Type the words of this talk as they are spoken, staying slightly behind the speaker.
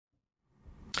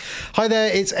Hi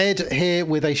there, it's Ed here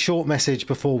with a short message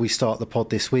before we start the pod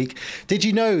this week. Did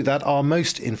you know that our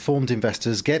most informed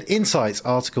investors get insights,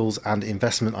 articles and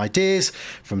investment ideas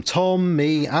from Tom,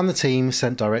 me and the team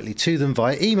sent directly to them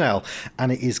via email,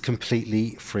 and it is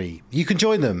completely free. You can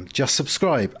join them. Just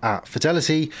subscribe at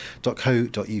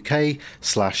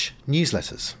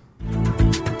fidelity.co.uk/newsletters.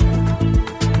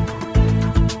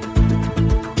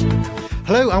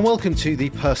 Hello and welcome to the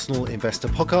Personal Investor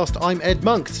Podcast. I'm Ed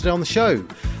Monk. Today on the show,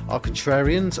 our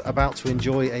contrarians are about to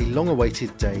enjoy a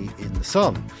long-awaited day in the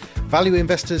sun. Value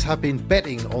investors have been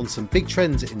betting on some big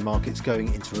trends in markets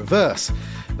going into reverse,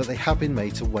 but they have been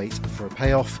made to wait for a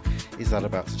payoff. Is that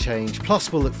about to change?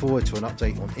 Plus, we'll look forward to an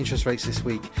update on interest rates this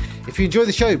week. If you enjoy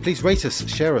the show, please rate us,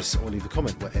 share us, or leave a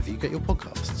comment wherever you get your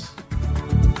podcasts.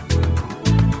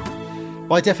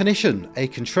 By definition, a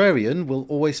contrarian will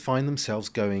always find themselves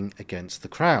going against the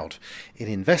crowd. In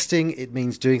investing, it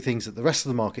means doing things that the rest of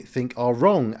the market think are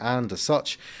wrong, and as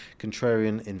such,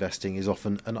 contrarian investing is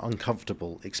often an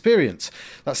uncomfortable experience.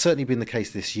 That's certainly been the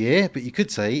case this year, but you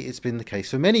could say it's been the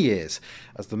case for many years,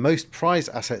 as the most prized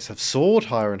assets have soared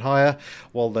higher and higher,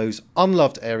 while those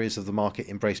unloved areas of the market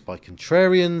embraced by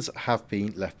contrarians have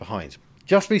been left behind.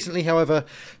 Just recently, however,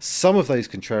 some of those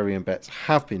contrarian bets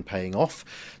have been paying off.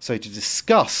 So to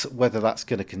discuss whether that's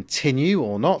going to continue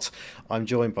or not, I'm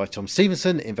joined by Tom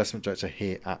Stevenson, Investment Director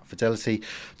here at Fidelity.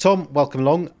 Tom, welcome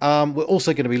along. We're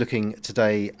also going to be looking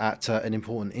today at an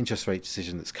important interest rate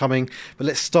decision that's coming. But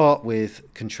let's start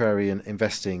with contrarian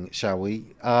investing, shall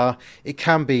we? It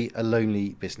can be a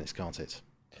lonely business, can't it?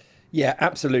 Yeah,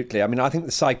 absolutely. I mean, I think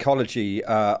the psychology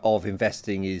of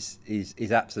investing is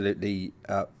absolutely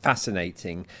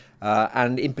fascinating,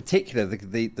 and in particular,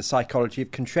 the psychology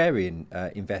of contrarian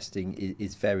investing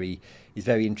is very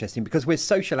interesting, because we're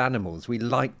social animals. We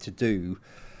like to do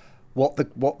what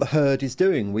the herd is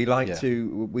doing. We like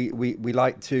to we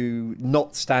like to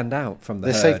not stand out from the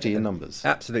herd. There's safety in numbers.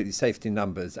 Absolutely, safety in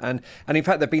numbers, and in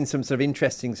fact, there've been some sort of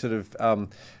interesting sort of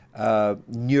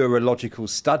neurological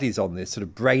studies on this, sort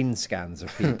of brain scans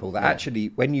of people that actually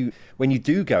when you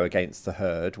do go against the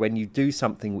herd, when you do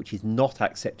something which is not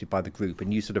accepted by the group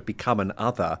and you sort of become an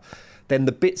other, then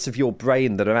the bits of your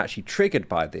brain that are actually triggered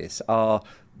by this are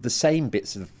the same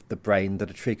bits of the brain that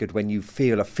are triggered when you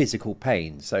feel a physical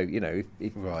pain. So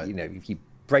if you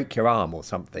break your arm or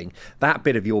something, that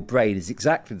bit of your brain is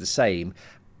exactly the same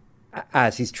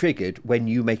as is triggered when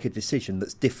you make a decision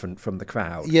that's different from the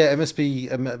crowd. Yeah, it must be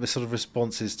sort of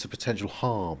responses to potential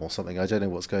harm or something. I don't know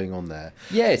what's going on there.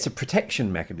 Yeah, it's a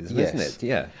protection mechanism, isn't it?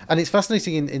 Yeah. And it's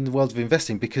fascinating in the world of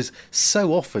investing, because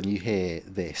so often you hear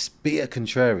this, be a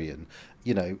contrarian,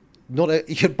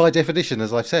 by definition,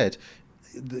 as I've said,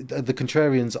 the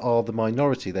contrarians are the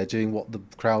minority. They're doing what the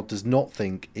crowd does not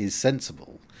think is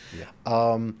sensible. Yeah.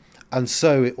 And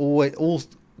so it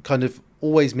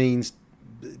always means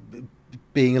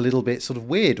being a little bit sort of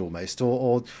weird almost,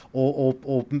 or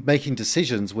making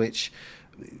decisions which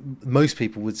most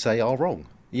people would say are wrong.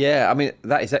 Yeah, I mean,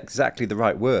 that is exactly the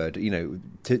right word.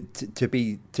 To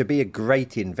be a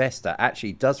great investor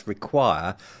actually does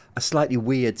require a slightly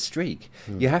weird streak.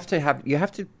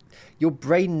 Your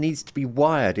brain needs to be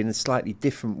wired in a slightly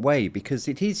different way, because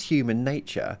it is human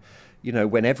nature,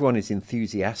 when everyone is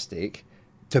enthusiastic,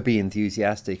 to be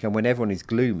enthusiastic, and when everyone is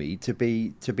gloomy, to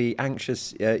be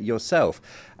anxious yourself.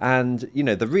 And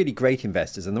the really great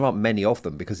investors, and there aren't many of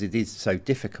them because it is so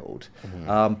difficult,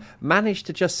 manage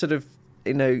to just sort of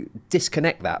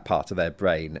disconnect that part of their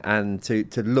brain and to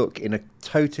look in a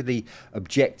totally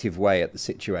objective way at the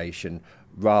situation,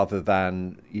 rather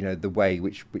than the way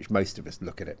which most of us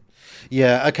look at it.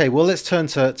 Yeah. Okay. Well, let's turn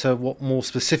to what more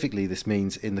specifically this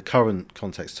means in the current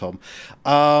context, Tom.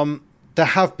 There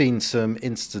have been some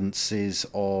instances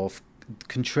of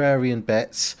contrarian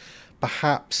bets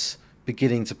perhaps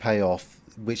beginning to pay off,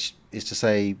 which is to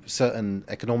say certain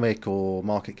economic or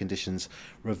market conditions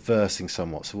reversing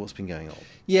somewhat. So what's been going on?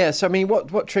 Yeah, so I mean,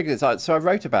 what triggered this? So I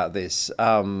wrote about this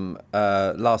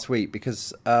last week,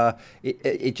 because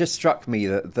it just struck me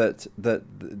that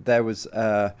there was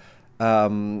a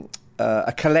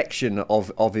collection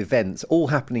of events all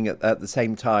happening at the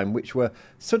same time, which were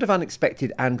sort of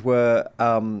unexpected and were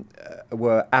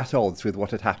at odds with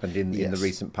what had happened in the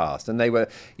recent past. And they were,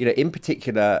 in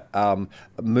particular,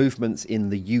 movements in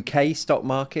the UK stock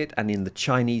market and in the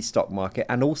Chinese stock market,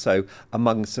 and also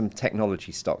among some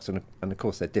technology stocks. And of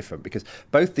course, they're different, because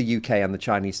both the UK and the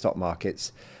Chinese stock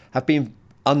markets have been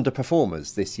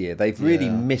underperformers this year. They've really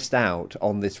missed out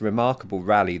on this remarkable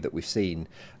rally that we've seen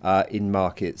in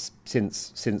markets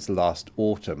since last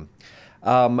autumn.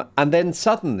 And then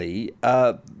suddenly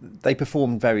they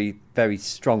performed very, very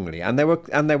strongly, and there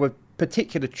were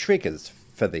particular triggers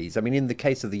for these. I mean, in the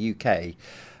case of the UK,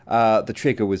 the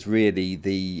trigger was really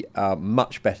the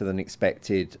much better than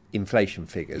expected inflation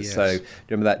figures. Yes. So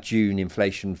remember that June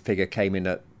inflation figure came in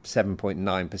at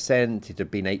 7.9%. It had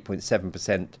been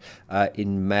 8.7%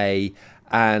 in May,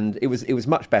 and it was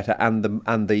much better. And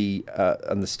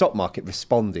the stock market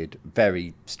responded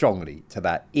very strongly to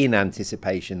that, in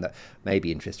anticipation that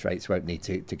maybe interest rates won't need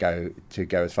to go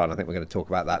as far. And I think we're going to talk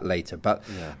about that later. But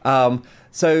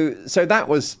so that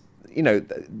was,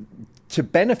 to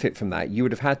benefit from that, you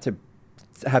would have had to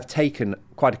have taken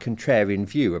quite a contrarian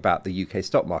view about the UK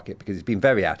stock market, because it's been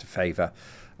very out of favour.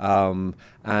 And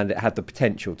it had the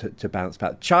potential to bounce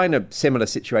back. China, similar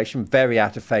situation, very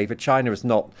out of favour. China has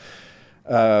not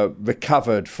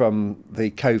recovered from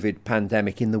the COVID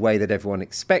pandemic in the way that everyone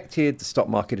expected. The stock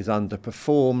market has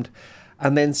underperformed.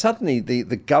 And then suddenly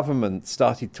the government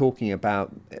started talking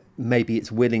about maybe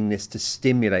its willingness to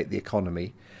stimulate the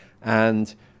economy,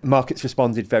 and markets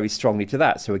responded very strongly to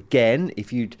that. So again,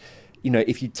 if you'd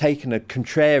taken a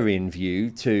contrarian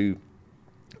view to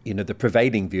the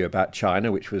prevailing view about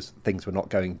China, which was things were not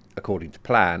going according to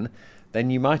plan, then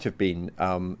you might have been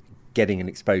getting an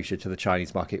exposure to the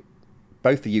Chinese market.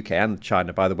 Both the UK and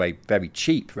China, by the way, very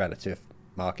cheap relative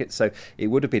markets. So it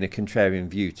would have been a contrarian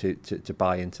view to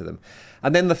buy into them.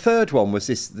 And then the third one was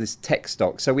this tech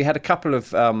stock. So we had a couple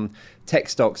of tech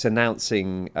stocks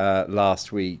announcing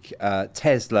last week,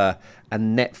 Tesla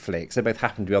and Netflix. They both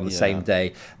happened to be on the same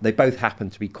day. They both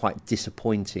happened to be quite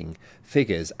disappointing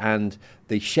figures, and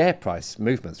the share price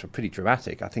movements were pretty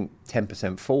dramatic. I think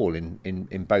 10% fall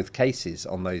in both cases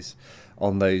on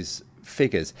those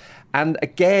figures. And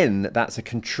again, that's a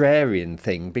contrarian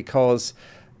thing, because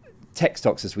tech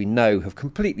stocks, as we know, have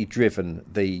completely driven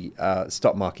the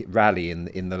stock market rally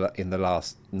in the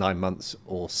last 9 months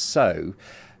or so,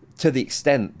 to the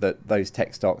extent that those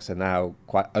tech stocks are now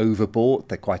quite overbought.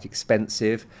 They're quite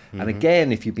expensive. Mm-hmm. And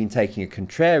again, if you've been taking a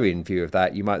contrarian view of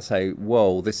that, you might say,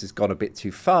 whoa, this has gone a bit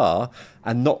too far,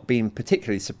 and not been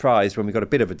particularly surprised when we got a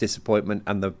bit of a disappointment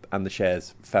and the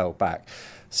shares fell back.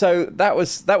 So that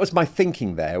was my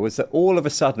thinking there, was that all of a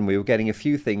sudden we were getting a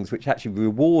few things which actually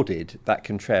rewarded that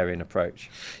contrarian approach.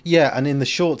 Yeah, and in the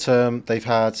short term, they've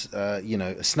had a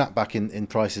snapback in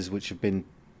prices which have been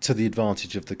to the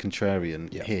advantage of the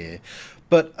contrarian here.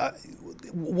 But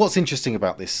what's interesting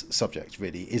about this subject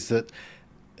really is that,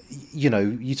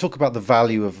 you talk about the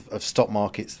value of stock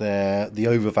markets there, the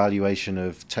overvaluation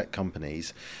of tech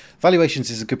companies. Valuations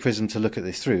is a good prism to look at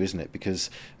this through, isn't it? Because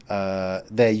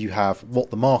there you have what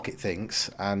the market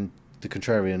thinks, and the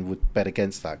contrarian would bet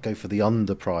against that, go for the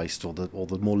underpriced or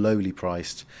the more lowly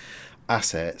priced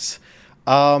assets.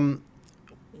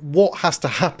 What has to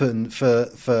happen for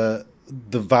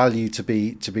the value to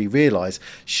be realised?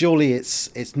 Surely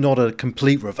it's not a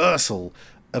complete reversal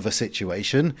of a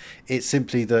situation. It's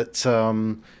simply that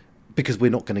because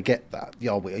we're not going to get that.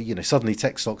 Suddenly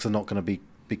tech stocks are not going to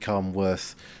become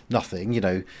worth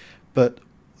nothing. But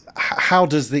how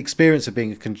does the experience of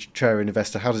being a contrarian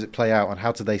investor, how does it play out, and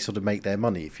how do they sort of make their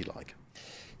money, if you like?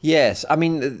 Yes, I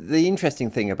mean, the interesting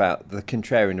thing about the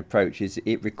contrarian approach is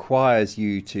it requires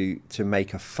you to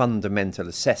make a fundamental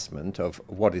assessment of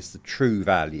what is the true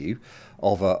value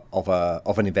of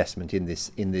an investment in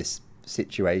this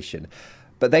situation.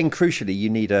 But then, crucially, you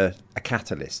need a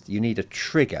catalyst. You need a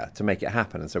trigger to make it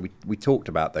happen. And so we talked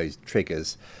about those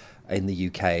triggers in the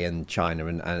UK and China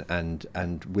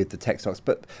and with the tech stocks.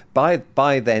 But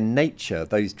by their nature,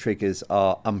 those triggers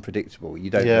are unpredictable.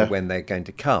 You don't know when they're going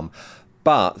to come.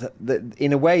 But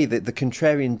in a way, that the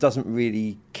contrarian doesn't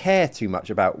really care too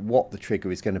much about what the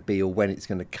trigger is going to be or when it's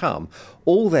going to come.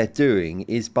 All they're doing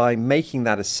is, by making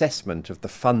that assessment of the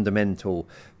fundamental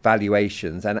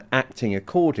valuations and acting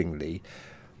accordingly,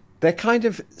 they're kind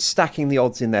of stacking the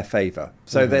odds in their favour.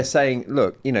 So they're saying,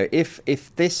 look,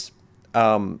 if this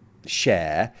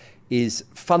share is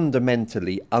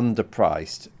fundamentally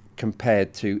underpriced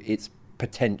compared to its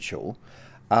potential,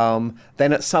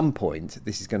 then at some point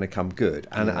this is going to come good,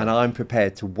 and I'm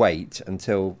prepared to wait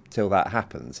until that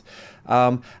happens.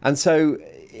 And so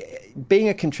being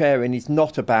a contrarian is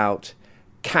not about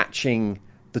catching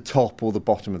the top or the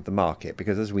bottom of the market,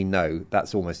 because as we know,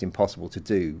 that's almost impossible to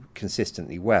do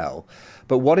consistently well.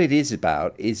 But what it is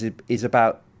about is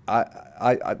about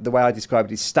the way I describe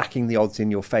it is stacking the odds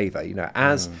in your favour.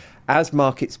 As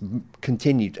markets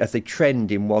continue, as they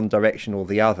trend in one direction or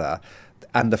the other,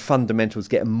 and the fundamentals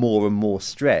get more and more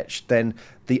stretched, then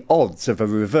the odds of a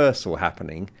reversal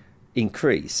happening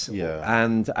increase.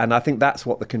 And I think that's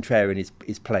what the contrarian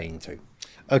is playing to.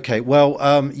 Okay,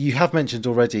 well, you have mentioned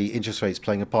already interest rates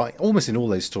playing a part almost in all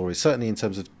those stories, certainly in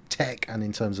terms of tech and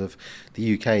in terms of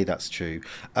the UK, that's true.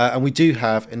 And we do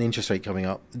have an interest rate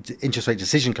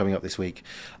decision coming up this week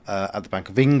at the Bank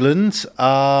of England.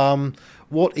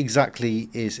 What exactly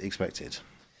is expected?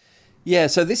 Yeah,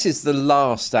 so this is the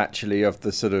last, actually, of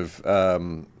the sort of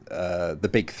the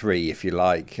big three, if you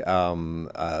like.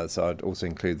 So I'd also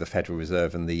include the Federal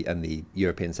Reserve and the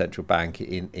European Central Bank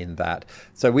in that.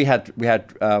 So we had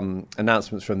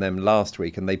announcements from them last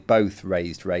week, and they both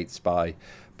raised rates by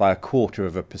a quarter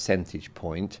of a percentage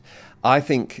point. I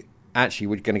think actually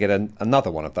we're going to get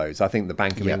another one of those. I think the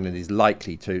Bank of England is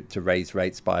likely to raise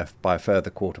rates by a further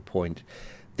quarter point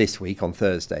this week on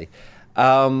Thursday.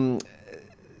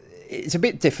 It's a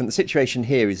bit different. The situation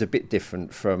here is a bit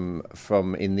different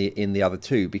from in the other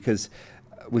two, because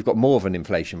we've got more of an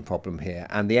inflation problem here,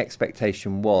 and the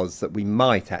expectation was that we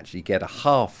might actually get a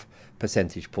half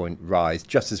percentage point rise,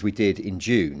 just as we did in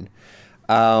June.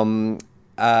 And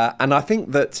I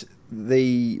think that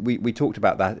we talked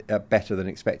about that better than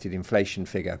expected inflation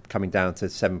figure coming down to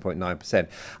 7.9%.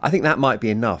 I think that might be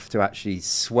enough to actually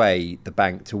sway the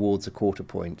bank towards a quarter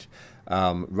point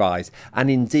rise, and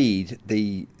indeed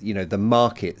the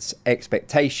market's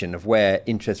expectation of where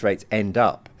interest rates end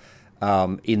up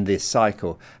in this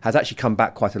cycle has actually come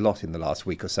back quite a lot in the last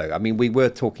week or so. I mean, we were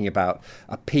talking about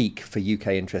a peak for UK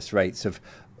interest rates of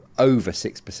over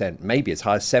 6%, maybe as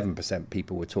high as 7%.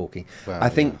 People were talking. Wow, I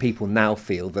think people now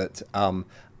feel that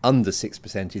under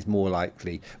 6% is more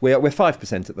likely. We're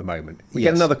 5% at the moment. We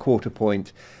get another quarter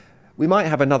point. We might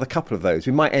have another couple of those.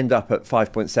 We might end up at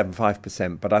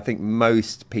 5.75%, but I think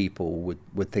most people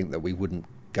would think that we wouldn't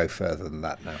go further than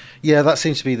that now. Yeah, that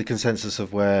seems to be the consensus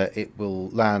of where it will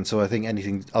land. So I think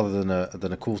anything other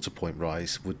than a quarter point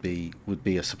rise would be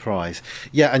a surprise.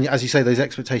 Yeah, and as you say, those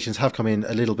expectations have come in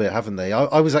a little bit, haven't they?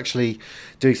 I was actually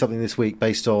doing something this week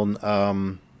based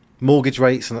on mortgage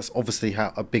rates, and that's obviously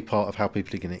a big part of how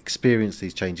people are going to experience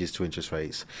these changes to interest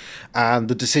rates, and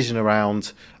the decision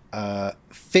around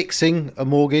fixing a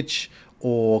mortgage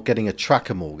or getting a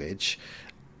tracker mortgage.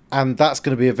 And that's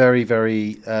going to be a very,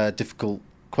 very difficult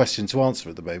question to answer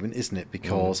at the moment, isn't it?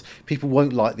 Because people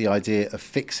won't like the idea of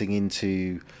fixing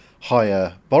into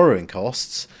higher borrowing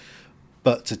costs,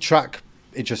 but to track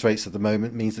interest rates at the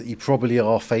moment means that you probably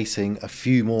are facing a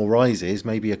few more rises,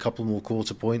 maybe a couple more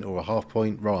quarter point or a half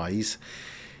point rise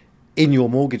in your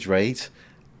mortgage rate,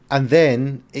 and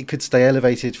then it could stay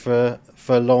elevated for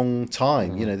a long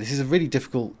time. This is a really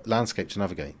difficult landscape to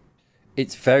navigate.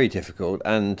 It's very difficult,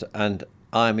 and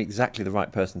I'm exactly the right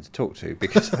person to talk to,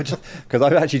 because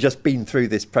I've actually just been through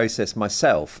this process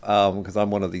myself, because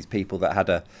I'm one of these people that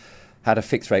had a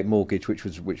fixed rate mortgage which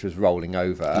was rolling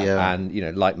over,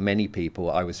 and like many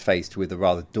people, I was faced with a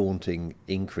rather daunting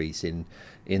increase in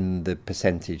the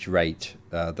percentage rate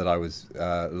that I was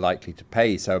likely to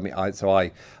pay. So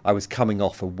I was coming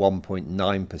off a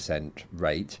 1.9%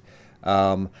 rate.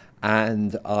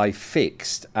 And I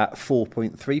fixed at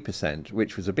 4.3%,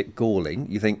 which was a bit galling.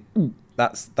 You think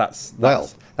that's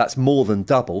more than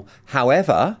double.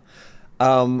 However,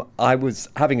 I was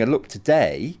having a look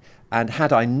today, and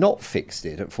had I not fixed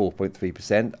it at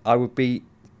 4.3%, I would be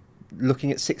looking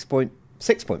at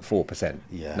 6.4%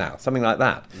 now, something like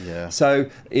that. Yeah. So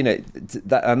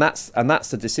that's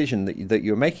the decision that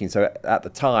you're making. So at the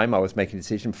time, I was making a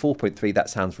decision 4.3. That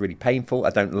sounds really painful.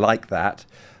 I don't like that.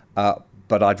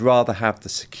 But I'd rather have the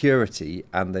security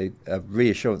and the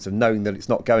reassurance of knowing that it's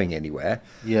not going anywhere.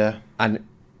 Yeah. And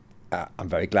I'm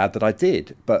very glad that I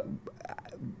did. But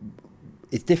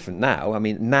it's different now. I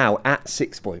mean, now at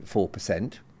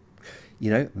 6.4%,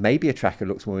 maybe a tracker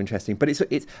looks more interesting. But it's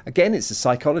the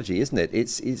psychology, isn't it?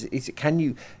 It's can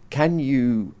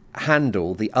you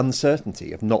handle the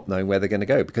uncertainty of not knowing where they're going to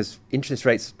go? Because interest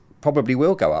rates probably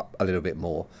will go up a little bit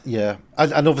more. Yeah,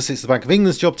 and obviously it's the Bank of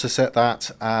England's job to set that,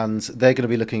 and they're going to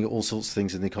be looking at all sorts of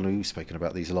things in the economy. We've spoken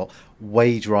about these a lot.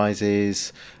 Wage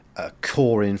rises,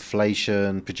 core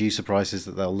inflation, producer prices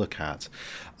that they'll look at.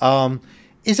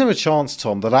 Is there a chance,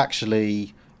 Tom, that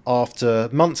actually after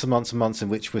months and months and months in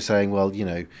which we're saying, well,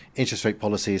 interest rate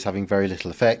policy is having very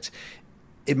little effect,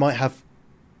 it might have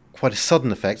quite a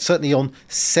sudden effect, certainly on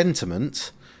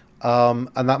sentiment,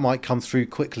 and that might come through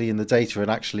quickly in the data, and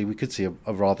actually we could see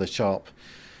a rather sharp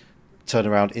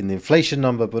turnaround in the inflation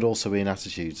number, but also in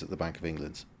attitudes at the Bank of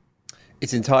England?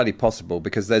 It's entirely possible,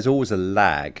 because there's always a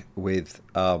lag with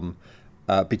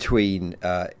between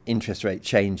interest rate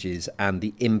changes and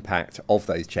the impact of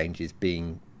those changes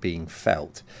being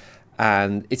felt.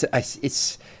 And it's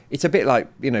a bit like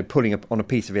pulling on a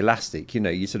piece of elastic.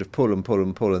 You sort of pull and pull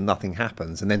and pull and nothing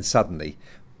happens, and then suddenly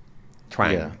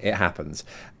twang, Yeah. it happens.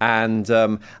 And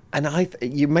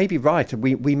you may be right.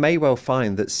 We may well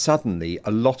find that suddenly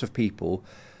a lot of people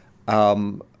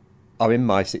are in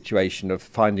my situation of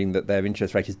finding that their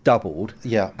interest rate has doubled,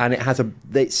 and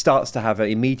it starts to have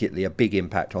immediately a big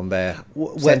impact on their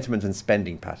sentiment and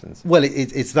spending patterns. Well,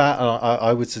 it's that.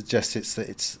 I would suggest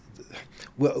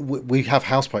we have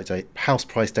house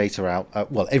price data out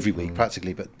every week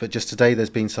practically, but just today there's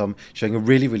been some showing a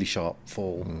really, really sharp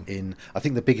fall in, I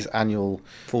think, the biggest annual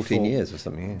 14 years or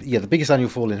something. Yeah, the biggest annual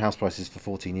fall in house prices for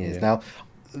 14 years. Now,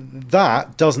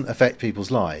 that doesn't affect people's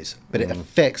lives, but it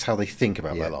affects how they think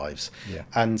about their lives. Yeah.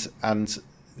 And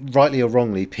rightly or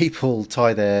wrongly, people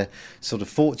tie their sort of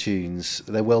fortunes,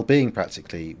 their well-being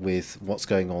practically, with what's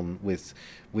going on with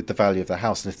the value of their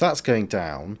house. And if that's going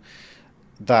down,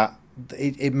 that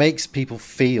it makes people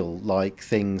feel like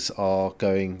things are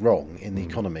going wrong in the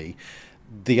economy.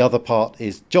 The other part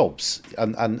is jobs,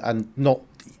 and not.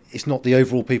 It's not the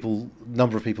overall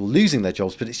number of people losing their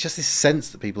jobs, but it's just this sense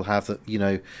that people have that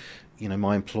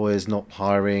my employer's not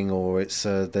hiring, or it's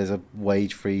there's a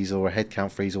wage freeze or a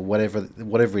headcount freeze or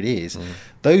whatever it is.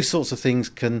 Those sorts of things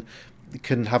can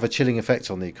have a chilling effect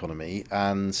on the economy,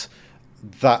 and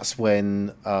that's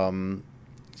when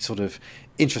sort of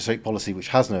interest rate policy, which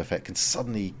has no effect, can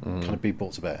suddenly kind of be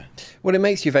brought to bear. Well, it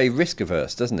makes you very risk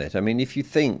averse, doesn't it? I mean, if you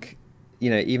think,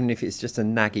 even if it's just a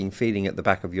nagging feeling at the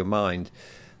back of your mind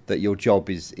that your job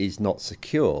is not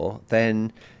secure,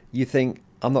 then you think,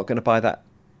 I'm not going to buy that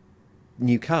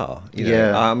new car.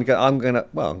 I'm going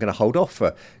to hold off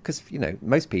because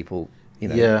most people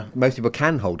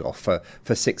can hold off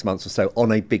for 6 months or so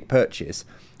on a big purchase,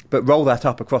 but roll that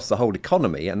up across the whole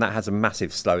economy, and that has a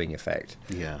massive slowing effect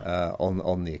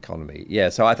on the economy. Yeah,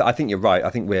 so I think you're right. I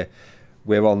think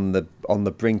we're on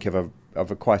the brink of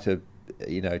a quite a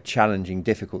challenging,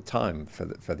 difficult time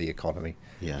for the economy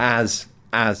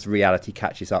as reality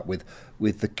catches up with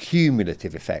the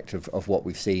cumulative effect of what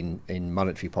we've seen in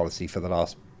monetary policy for the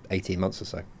last 18 months or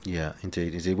so. Yeah,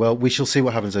 indeed. Well, we shall see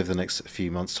what happens over the next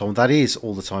few months, Tom. That is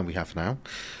all the time we have for now.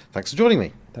 Thanks for joining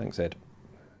me. Thanks, Ed.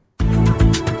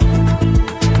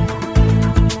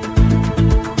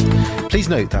 Please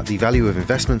note that the value of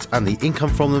investments and the income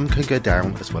from them can go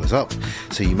down as well as up,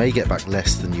 so you may get back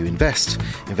less than you invest.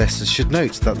 Investors should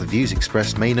note that the views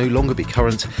expressed may no longer be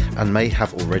current and may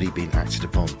have already been acted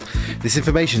upon. This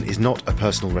information is not a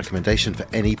personal recommendation for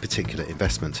any particular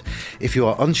investment. If you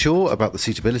are unsure about the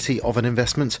suitability of an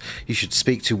investment, you should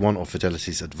speak to one of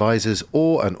Fidelity's advisors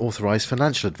or an authorised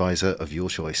financial advisor of your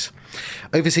choice.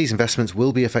 Overseas investments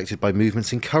will be affected by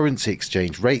movements in currency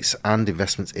exchange rates, and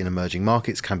investments in emerging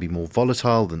markets can be more volatile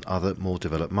than other more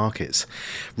developed markets.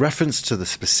 Reference to the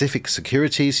specific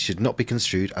securities should not be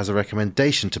construed as a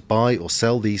recommendation to buy or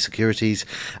sell these securities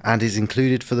and is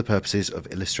included for the purposes of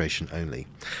illustration only.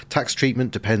 Tax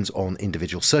treatment depends on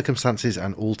individual circumstances,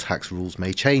 and all tax rules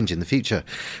may change in the future.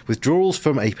 Withdrawals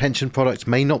from a pension product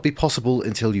may not be possible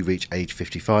until you reach age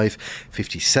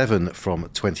 57 from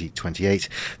 2028.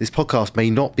 This podcast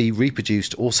may not be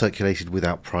reproduced or circulated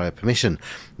without prior permission.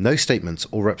 No statements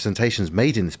or representations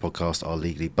made in this podcast are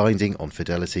legally binding on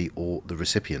Fidelity or the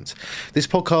recipient. This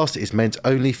podcast is meant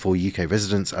only for UK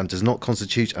residents and does not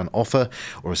constitute an offer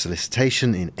or a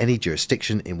solicitation in any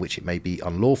jurisdiction in which it may be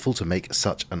unlawful to make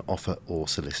such an offer or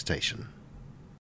solicitation.